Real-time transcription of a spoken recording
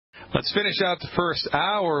Let's finish out the first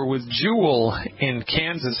hour with Jewel in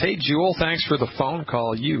Kansas. Hey, Jewel, thanks for the phone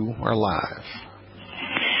call. You are live.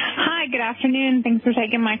 Hi, good afternoon. Thanks for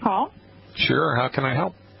taking my call. Sure. How can I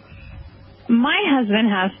help? My husband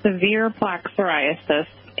has severe plaque psoriasis,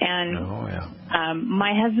 and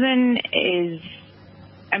my husband is,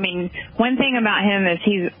 one thing about him is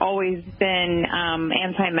he's always been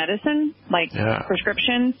anti-medicine,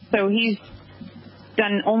 prescription, so he's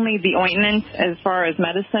done only the ointments as far as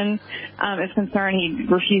medicine is concerned. He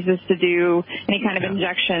refuses to do any kind of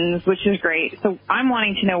injections, which is great. So I'm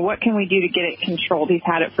wanting to know, what can we do to get it controlled? He's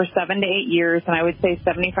had it for 7 to 8 years, and I would say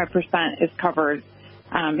 75% is covered.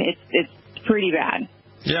 It's pretty bad.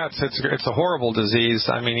 Yeah, it's a horrible disease.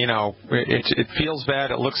 It feels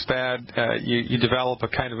bad, it looks bad. You develop a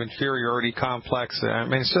kind of inferiority complex.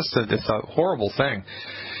 It's a horrible thing.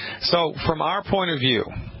 So from our point of view,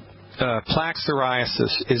 plaque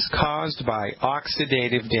psoriasis is caused by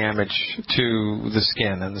oxidative damage to the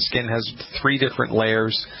skin, and the skin has 3 different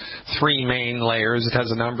layers, 3 main layers. It has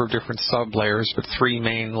a number of different sub-layers, but 3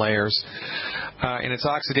 main layers. And it's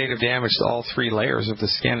oxidative damage to all 3 layers of the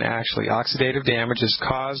skin, actually. Oxidative damage is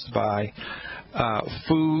caused by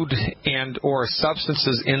food and or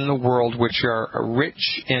substances in the world which are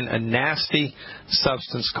rich in a nasty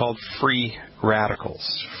substance called free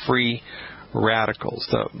radicals. Free radicals.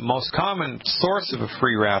 The most common source of a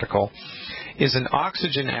free radical is an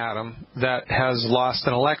oxygen atom that has lost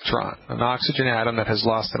an electron. An oxygen atom that has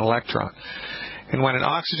lost an electron. And when an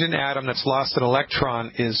oxygen atom that's lost an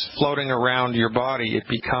electron is floating around your body, it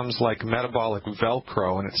becomes like metabolic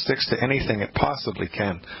Velcro, and it sticks to anything it possibly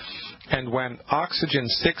can. And when oxygen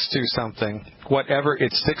sticks to something, whatever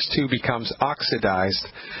it sticks to becomes oxidized.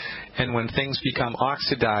 And when things become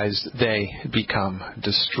oxidized, they become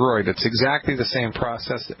destroyed. It's exactly the same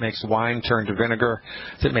process that makes wine turn to vinegar,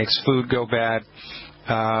 that makes food go bad,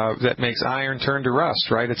 that makes iron turn to rust,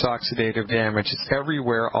 right? It's oxidative damage. It's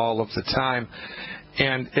everywhere all of the time.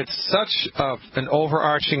 And it's such an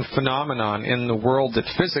overarching phenomenon in the world that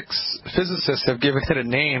physicists have given it a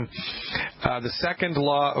name, the second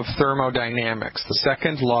law of thermodynamics. The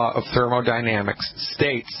second law of thermodynamics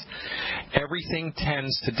states everything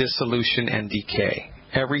tends to dissolution and decay.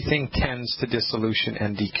 Everything tends to dissolution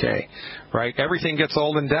and decay, right? Everything gets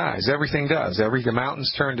old and dies. Everything does. The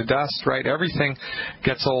mountains turn to dust, right? Everything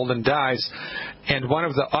gets old and dies. And one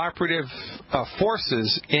of the operative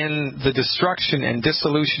forces in the destruction and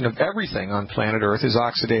dissolution of everything on planet Earth is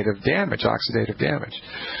oxidative damage. Oxidative damage.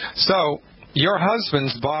 So your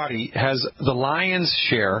husband's body has the lion's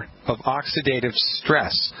share of oxidative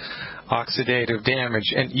stress, oxidative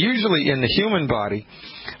damage. And usually in the human body,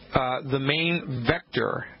 the main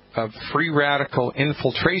vector of free radical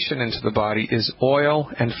infiltration into the body is oil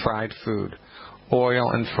and fried food.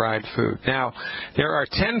 Oil and fried food. Now, there are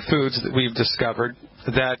 10 foods that we've discovered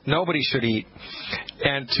that nobody should eat,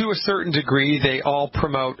 and to a certain degree, they all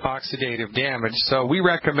promote oxidative damage. So we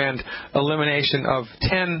recommend elimination of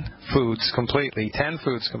 10 foods completely. 10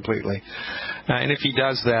 foods completely. And if he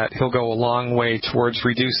does that, he'll go a long way towards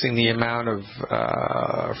reducing the amount of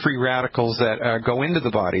free radicals that go into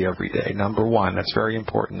the body every day. Number 1, that's very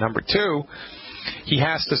important. Number 2, he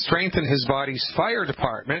has to strengthen his body's fire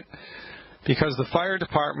department, because the fire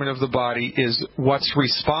department of the body is what's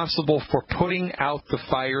responsible for putting out the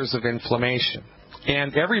fires of inflammation.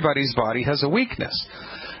 And everybody's body has a weakness.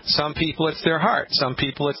 Some people it's their heart. Some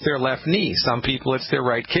people it's their left knee. Some people it's their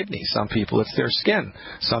right kidney. Some people it's their skin.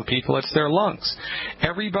 Some people it's their lungs.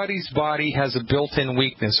 Everybody's body has a built-in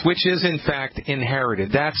weakness, which is in fact inherited.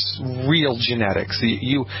 That's real genetics.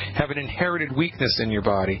 You have an inherited weakness in your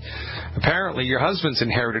body. Apparently your husband's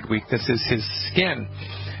inherited weakness is his skin.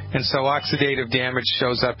 And so oxidative damage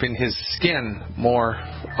shows up in his skin more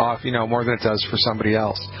than it does for somebody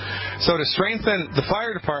else. So to strengthen the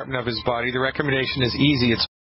fire department of his body, the recommendation is easy. It's